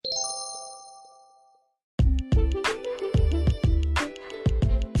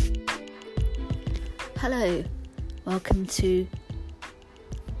Hello, welcome to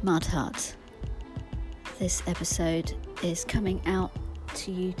Mud Hut. This episode is coming out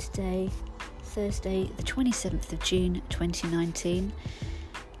to you today, Thursday, the 27th of June 2019.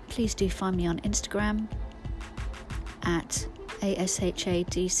 Please do find me on Instagram at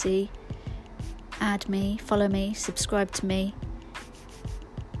ASHADC. Add me, follow me, subscribe to me.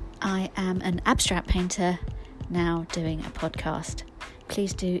 I am an abstract painter now doing a podcast.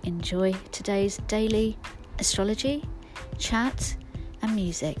 Please do enjoy today's daily astrology, chat and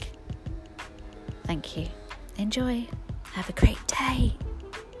music. Thank you. Enjoy. Have a great day.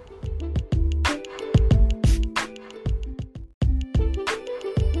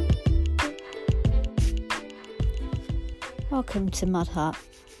 Welcome to Mud Hut.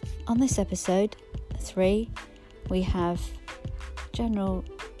 On this episode 3, we have general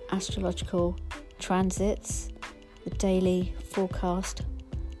astrological transits, the daily forecast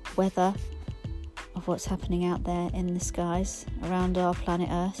weather of what's happening out there in the skies around our planet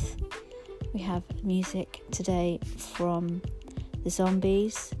Earth. We have music today from the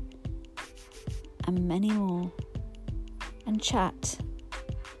Zombies and many more, and chat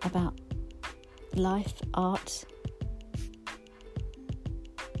about life, art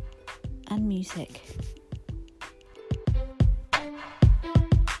and music.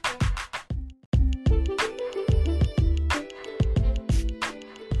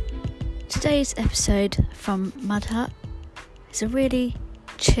 Today's episode from Mud Hut is a really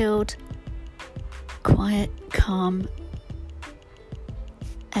chilled, quiet, calm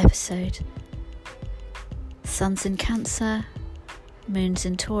episode. Sun's in Cancer, Moon's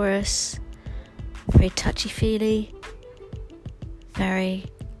in Taurus, very touchy-feely, very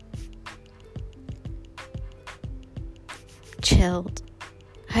chilled.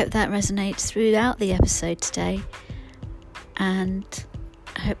 I hope that resonates throughout the episode today, and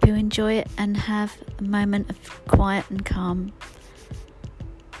I hope you enjoy it and have a moment of quiet and calm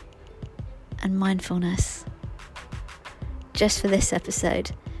and mindfulness. Just for this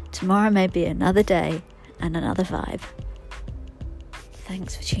episode. Tomorrow may be another day and another vibe.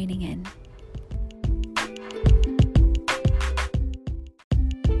 Thanks for tuning in.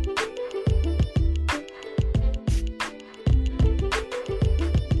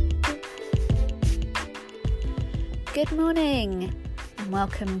 Good morning and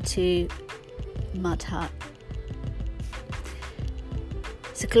welcome to Mud Hut.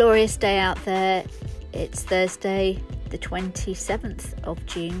 It's a glorious day out there. It's Thursday, the 27th of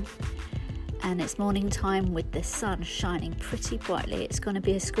June, and it's morning time with the sun shining pretty brightly. It's going to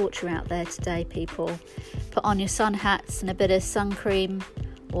be a scorcher out there today, people. Put on your sun hats and a bit of sun cream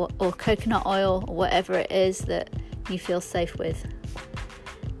or coconut oil or whatever it is that you feel safe with.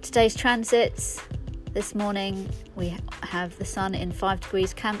 Today's transits. This morning we have the sun in 5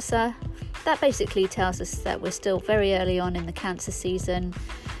 degrees Cancer. That basically tells us that we're still very early on in the Cancer season.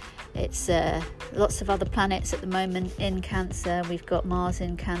 It's lots of other planets at the moment in Cancer. We've got Mars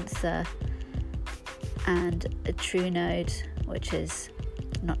in Cancer and a true node, which is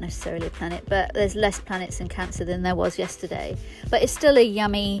not necessarily a planet, but there's less planets in Cancer than there was yesterday. But it's still a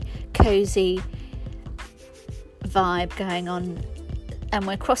yummy, cozy vibe going on. And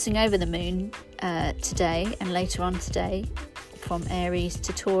we're crossing over the moon today and later on today from Aries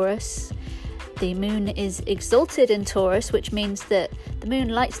to Taurus. The moon is exalted in Taurus, which means that the moon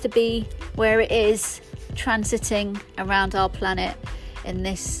likes to be where it is, transiting around our planet in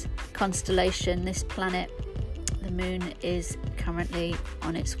this constellation, this planet. The moon is currently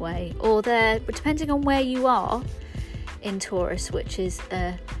on its way, or there, depending on where you are in Taurus, which is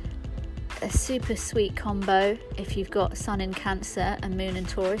a super sweet combo. If you've got Sun in Cancer and Moon in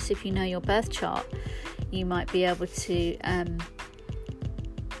Taurus, if you know your birth chart, you might be able to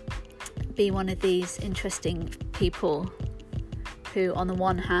be one of these interesting people who, on the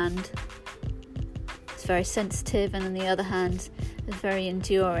one hand, is very sensitive, and on the other hand, is very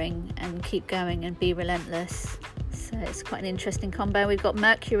enduring and keep going and be relentless. So it's quite an interesting combo. We've got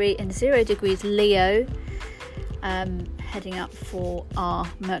Mercury in 0 degrees Leo, heading up for our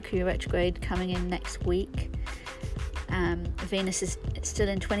Mercury retrograde coming in next week. Venus is still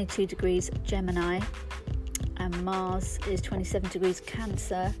in 22 degrees Gemini, and Mars is 27 degrees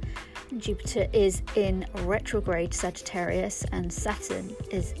Cancer. Jupiter is in retrograde Sagittarius, and Saturn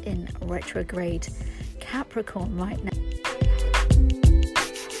is in retrograde Capricorn right now.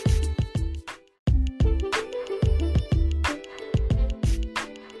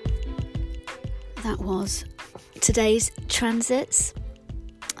 That was today's transits.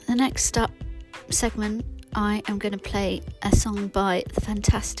 The next up segment, I am going to play a song by the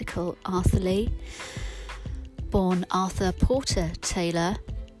fantastical Arthur Lee, born Arthur Porter Taylor,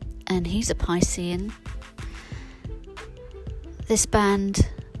 and he's a Piscean. This band,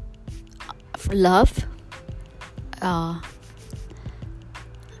 Love, are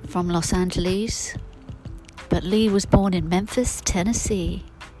from Los Angeles, but Lee was born in Memphis, Tennessee.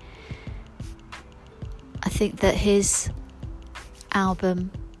 I think that his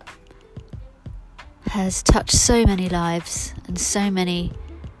album has touched so many lives and so many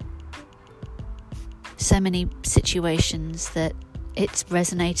situations that it's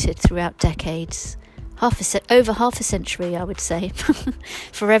resonated throughout decades, over half a century, I would say.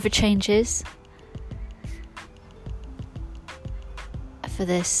 Forever Changes, for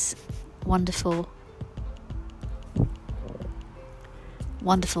this wonderful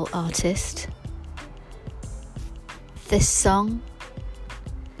artist. This song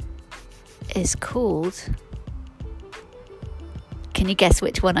is called, can you guess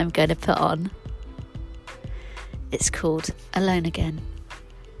which one I'm going to put on? It's called Alone Again.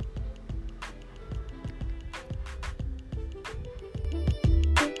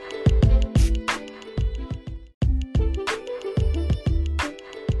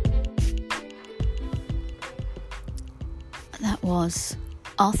 That was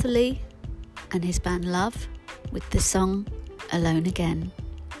Arthur Lee and his band Love with the song Alone Again.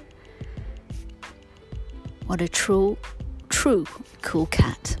 What a true cool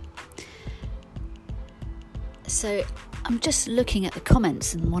cat. So I'm just looking at the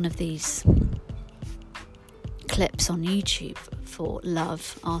comments in one of these clips on YouTube for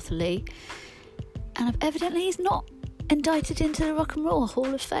Love, Arthur Lee, and evidently he's not indicted into the Rock and Roll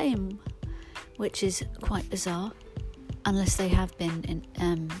Hall of Fame, which is quite bizarre, unless they have been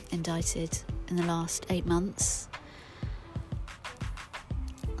indicted in the last 8 months.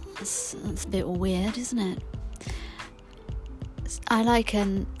 That's a bit weird, isn't it? I like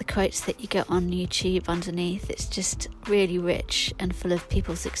the quotes that you get on YouTube underneath. It's just really rich and full of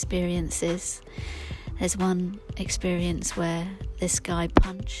people's experiences. There's one experience where this guy,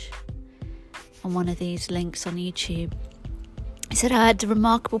 Punch, on one of these links on YouTube, he said, I had the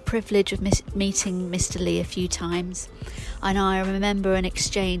remarkable privilege of meeting Mr. Lee a few times. And I remember an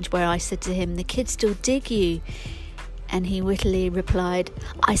exchange where I said to him, the kids still dig you. And he wittily replied,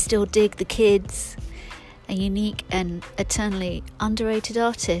 I still dig the kids. A unique and eternally underrated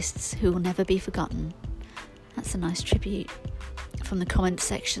artists who will never be forgotten. That's a nice tribute from the comments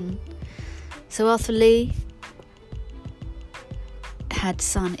section. So Arthur Lee had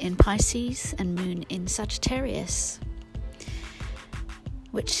Sun in Pisces and Moon in Sagittarius,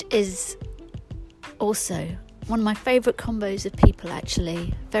 which is also one of my favourite combos of people,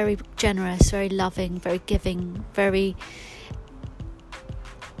 actually. Very generous, very loving, very giving, very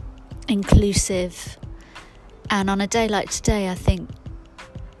inclusive. And on a day like today, I think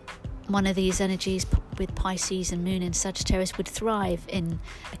one of these energies with Pisces and Moon in Sagittarius would thrive in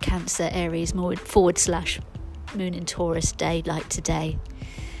a Cancer, Aries, /Moon in Taurus day like today.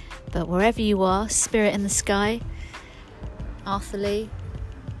 But wherever you are, spirit in the sky, Arthur Lee,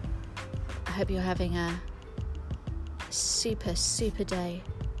 I hope you're having a super day.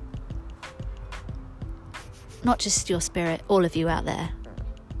 Not just your spirit, all of you out there.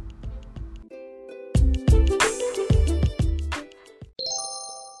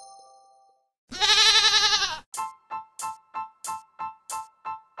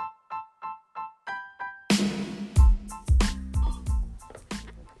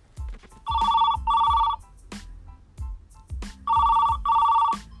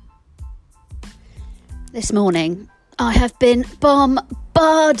 This morning, I have been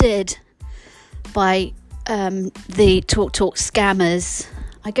bombarded by the Talk scammers.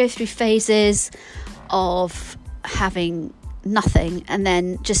 I go through phases of having nothing and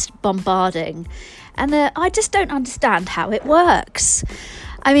then just bombarding. And I just don't understand how it works.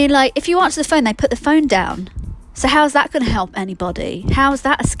 I mean, like, if you answer the phone, they put the phone down. So how's that going to help anybody? How's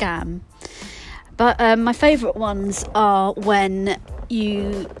that a scam? But my favourite ones are when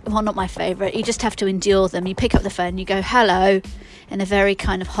not my favourite, you just have to endure them. You pick up the phone, you go, hello, in a very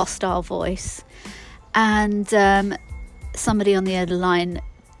kind of hostile voice. And somebody on the other line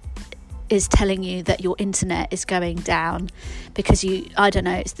is telling you that your internet is going down because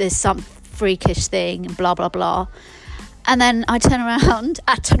there's some freakish thing and blah, blah, blah. And then I turn around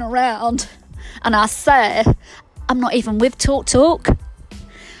and I say, I'm not even with Talk.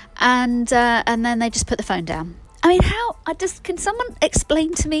 And then they just put the phone down. I mean, can someone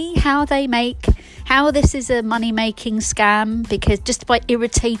explain to me how this is a money-making scam? Because just by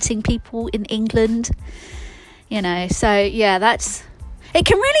irritating people in England, so yeah, it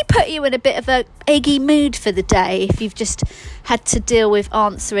can really put you in a bit of a eggy mood for the day if you've just had to deal with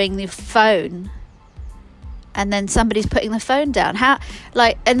answering the phone and then somebody's putting the phone down.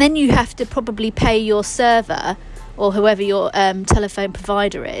 And then you have to probably pay your server or whoever your telephone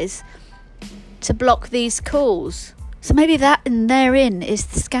provider is, to block these calls. So maybe that and therein is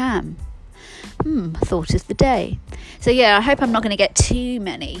the scam. Thought of the day. So yeah, I hope I'm not going to get too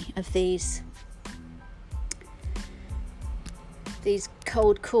many of these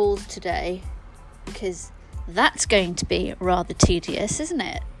cold calls today, because that's going to be rather tedious, isn't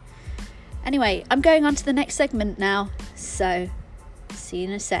it? Anyway, I'm going on to the next segment now, so see you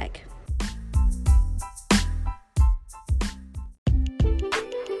in a sec.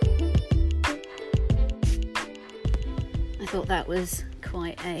 I thought that was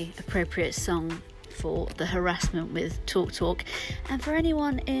quite a appropriate song for the harassment with Talk Talk, and for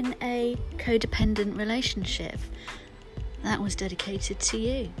anyone in a codependent relationship. That was dedicated to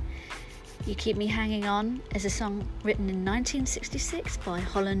you. You Keep Me Hanging On is a song written in 1966 by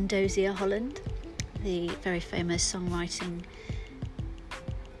Holland Dozier Holland, the very famous songwriting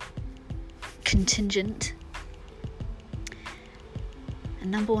contingent. A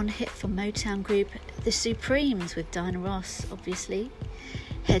number one hit for Motown group The Supremes, with Diana Ross obviously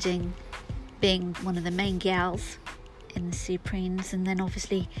being one of the main gals in The Supremes, and then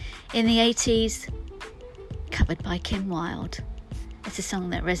obviously in the 80s covered by Kim Wilde. It's a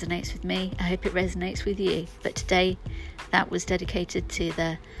song that resonates with me. I hope it resonates with you. But today that was dedicated to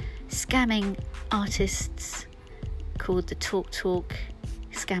the scamming artists called the Talk Talk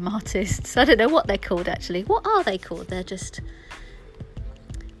scam artists. I don't know what they're called actually. What are they called? They're just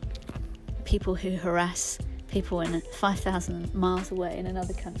people who harass people in 5,000 miles away in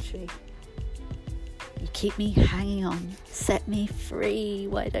another country. You keep me hanging on, set me free,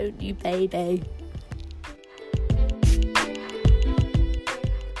 why don't you, baby?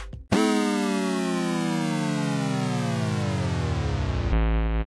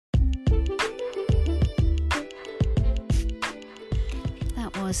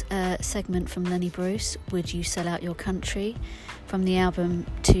 That was a segment from Lenny Bruce, Would You Sell Out Your Country, from the album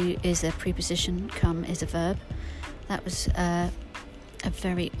To Is a Preposition, Come Is a Verb. That was a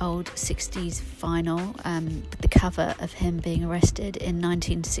very old 60s vinyl with the cover of him being arrested in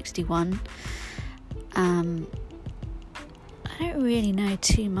 1961. I don't really know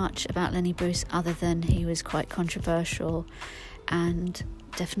too much about Lenny Bruce other than he was quite controversial and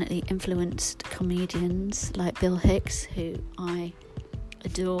definitely influenced comedians like Bill Hicks, who I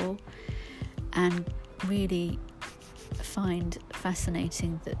adore and really find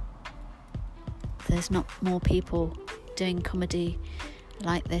fascinating that there's not more people doing comedy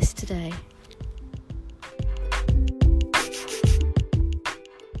like this today.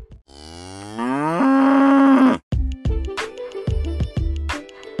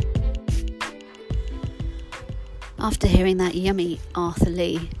 After hearing that yummy Arthur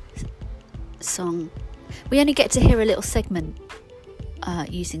Lee song, we only get to hear a little segment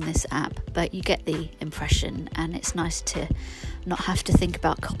using this app, but you get the impression, and it's nice to not have to think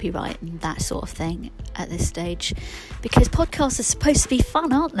about copyright and that sort of thing at this stage, because podcasts are supposed to be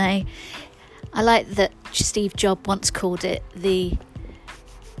fun, aren't they? I like that Steve Jobs once called it the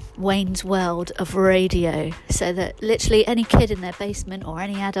Wayne's World of radio, so that literally any kid in their basement or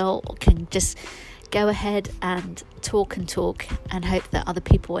any adult can just go ahead and talk and hope that other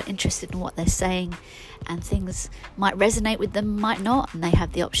people are interested in what they're saying, and things might resonate with them, might not, and they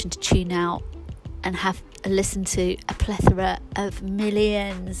have the option to tune out and have a listen to a plethora of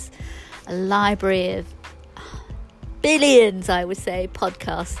millions, a library of billions, I would say,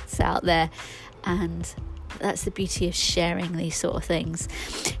 podcasts out there. And that's the beauty of sharing these sort of things.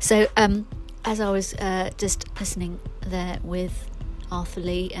 So as I was just listening there with Arthur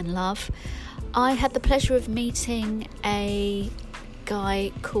Lee and Love, I had the pleasure of meeting a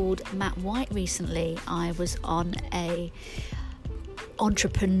guy called Matt White recently. I was on a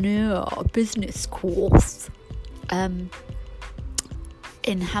entrepreneur business course in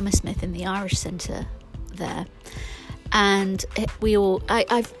Hammersmith in the Irish Centre there, and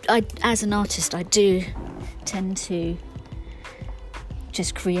I as an artist, I do tend to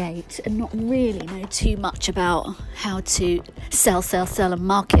just create and not really know too much about how to sell and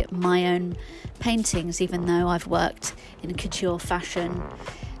market my own paintings, even though I've worked in couture fashion.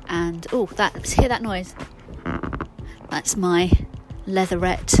 And hear that noise? That's my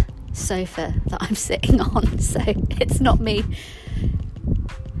leatherette sofa that I'm sitting on, so it's not me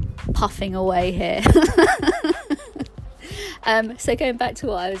puffing away here. So going back to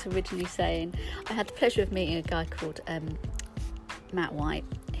what I was originally saying, I had the pleasure of meeting a guy called Matt White,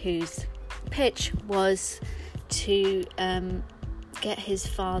 whose pitch was to get his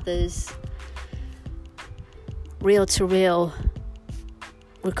father's reel-to-reel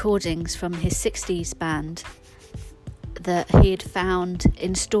recordings from his 60s band that he had found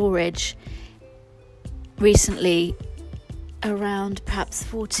in storage recently around perhaps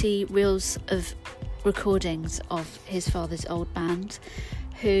 40 reels of recordings of his father's old band,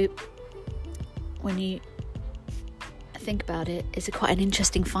 who, when you think about it, is quite an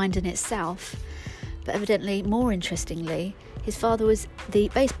interesting find in itself. But evidently, more interestingly, his father was the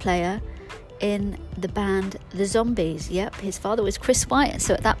bass player in the band The Zombies. Yep, his father was Chris White.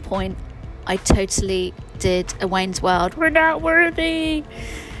 So at that point, I totally did a Wayne's World, "we're not worthy"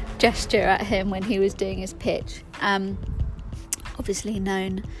 gesture at him when he was doing his pitch. Obviously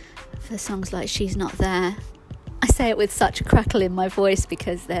known for songs like She's Not There. I say it with such a crackle in my voice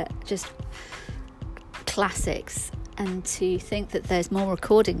because they're just classics, and to think that there's more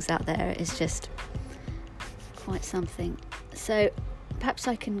recordings out there is just quite something. So perhaps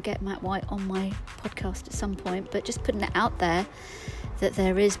I can get Matt White on my podcast at some point, but just putting it out there that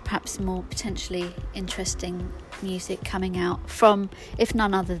there is perhaps more potentially interesting music coming out from, if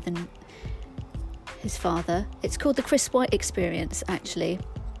none other than his father. It's called the Chris White Experience, actually,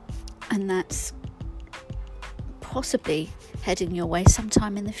 and that's possibly heading your way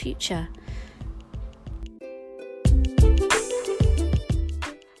sometime in the future.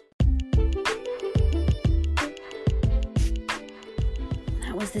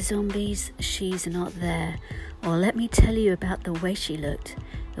 That was the Zombies, She's Not There. Well, let me tell you about the way she looked,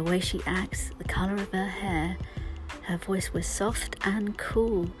 the way she acts, the colour of her hair. Her voice was soft and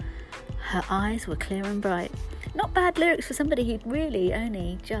cool. Her eyes were clear and bright. Not bad lyrics for somebody who'd really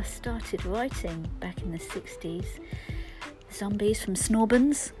only just started writing back in the 60s. Zombies from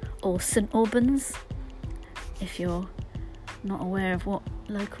Snorbans, or St Albans, if you're not aware of what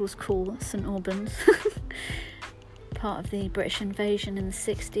locals call St Albans. Part of the British invasion in the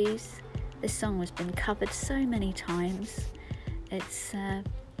 60s. This song has been covered so many times. It's a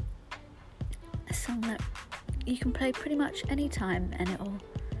song that you can play pretty much any time and it'll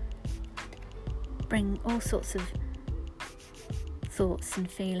bring all sorts of thoughts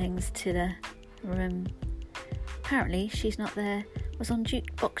and feelings to the room. Apparently, She's Not There was on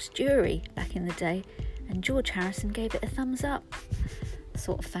Jukebox Jury back in the day, and George Harrison gave it a thumbs up. The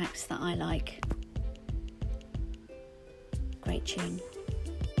sort of facts that I like. Great tune.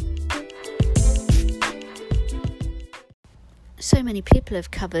 So many people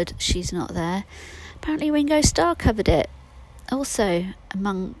have covered She's Not There. Apparently Ringo Starr covered it also,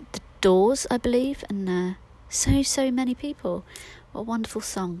 among the Doors, I believe, and so many people. What a wonderful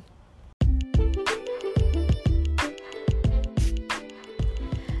song.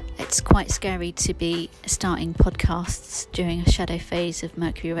 It's quite scary to be starting podcasts during a shadow phase of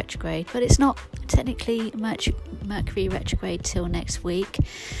Mercury retrograde, but it's not technically Mercury retrograde till next week.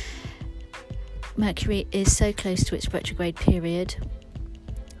 Mercury is so close to its retrograde period,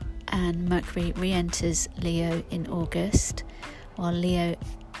 and Mercury re-enters Leo in August, while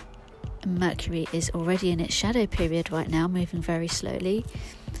Mercury is already in its shadow period right now, moving very slowly.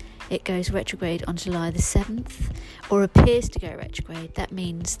 It goes retrograde on July the 7th, or appears to go retrograde. That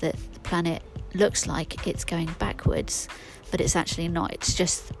means that the planet looks like it's going backwards, but it's actually not. It's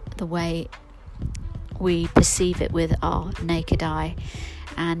just the way we perceive it with our naked eye,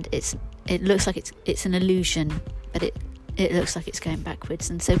 and it looks like it's an illusion, but it looks like it's going backwards.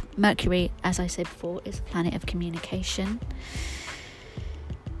 And so Mercury, as I said before, is a planet of communication.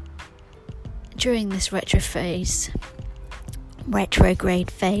 During this retrograde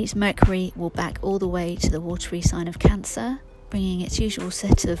phase, Mercury will back all the way to the watery sign of Cancer, bringing its usual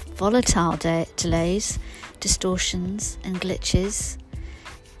set of volatile delays, distortions and glitches.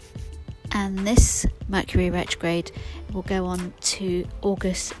 And this Mercury retrograde will go on to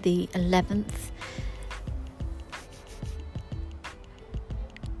August the 11th.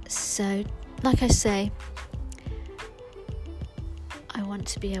 So, like I say, I want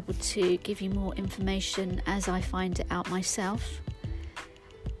to be able to give you more information as I find it out myself,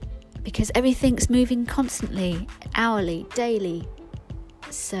 because everything's moving constantly, hourly, daily.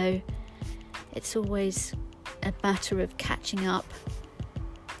 So it's always a matter of catching up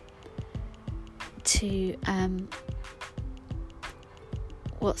to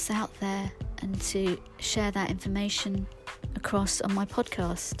what's out there and to share that information across on my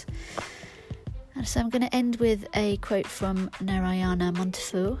podcast. And so I'm going to end with a quote from Narayana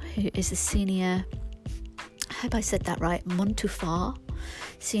Montufar, who is a senior, I hope I said that right, Montufar,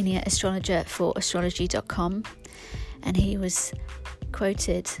 senior astrologer for astrology.com, and he was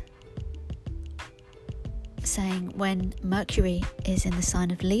quoted saying, when Mercury is in the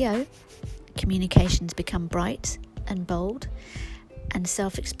sign of Leo, communications become bright and bold, and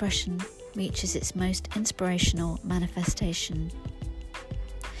self-expression reaches its most inspirational manifestation.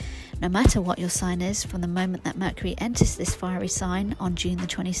 No matter what your sign is, from the moment that Mercury enters this fiery sign on June the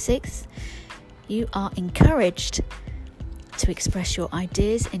 26th, You are encouraged to express your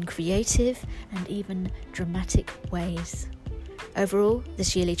ideas in creative and even dramatic ways. Overall,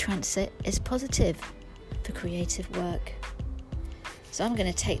 this yearly transit is positive for creative work. So I'm going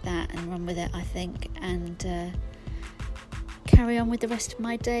to take that and run with it, I think, and carry on with the rest of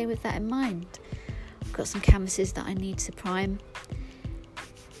my day with that in mind. I've got some canvases that I need to prime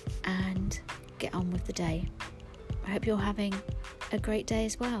and get on with the day. I hope you're having a great day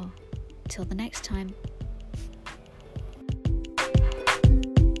as well. Till the next time.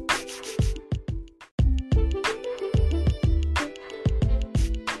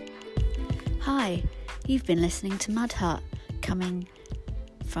 Hi, you've been listening to Mud Hut, coming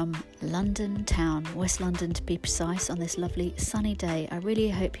from London town, West London to be precise, on this lovely sunny day. I really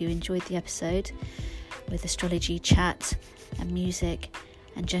hope you enjoyed the episode with astrology chat and music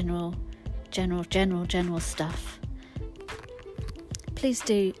and general stuff. Please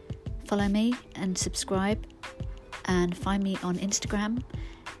do follow me and subscribe, and find me on Instagram,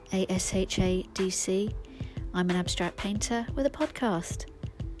 ASHADC. I'm an abstract painter with a podcast.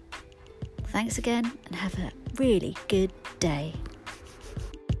 Thanks again, and have a really good day.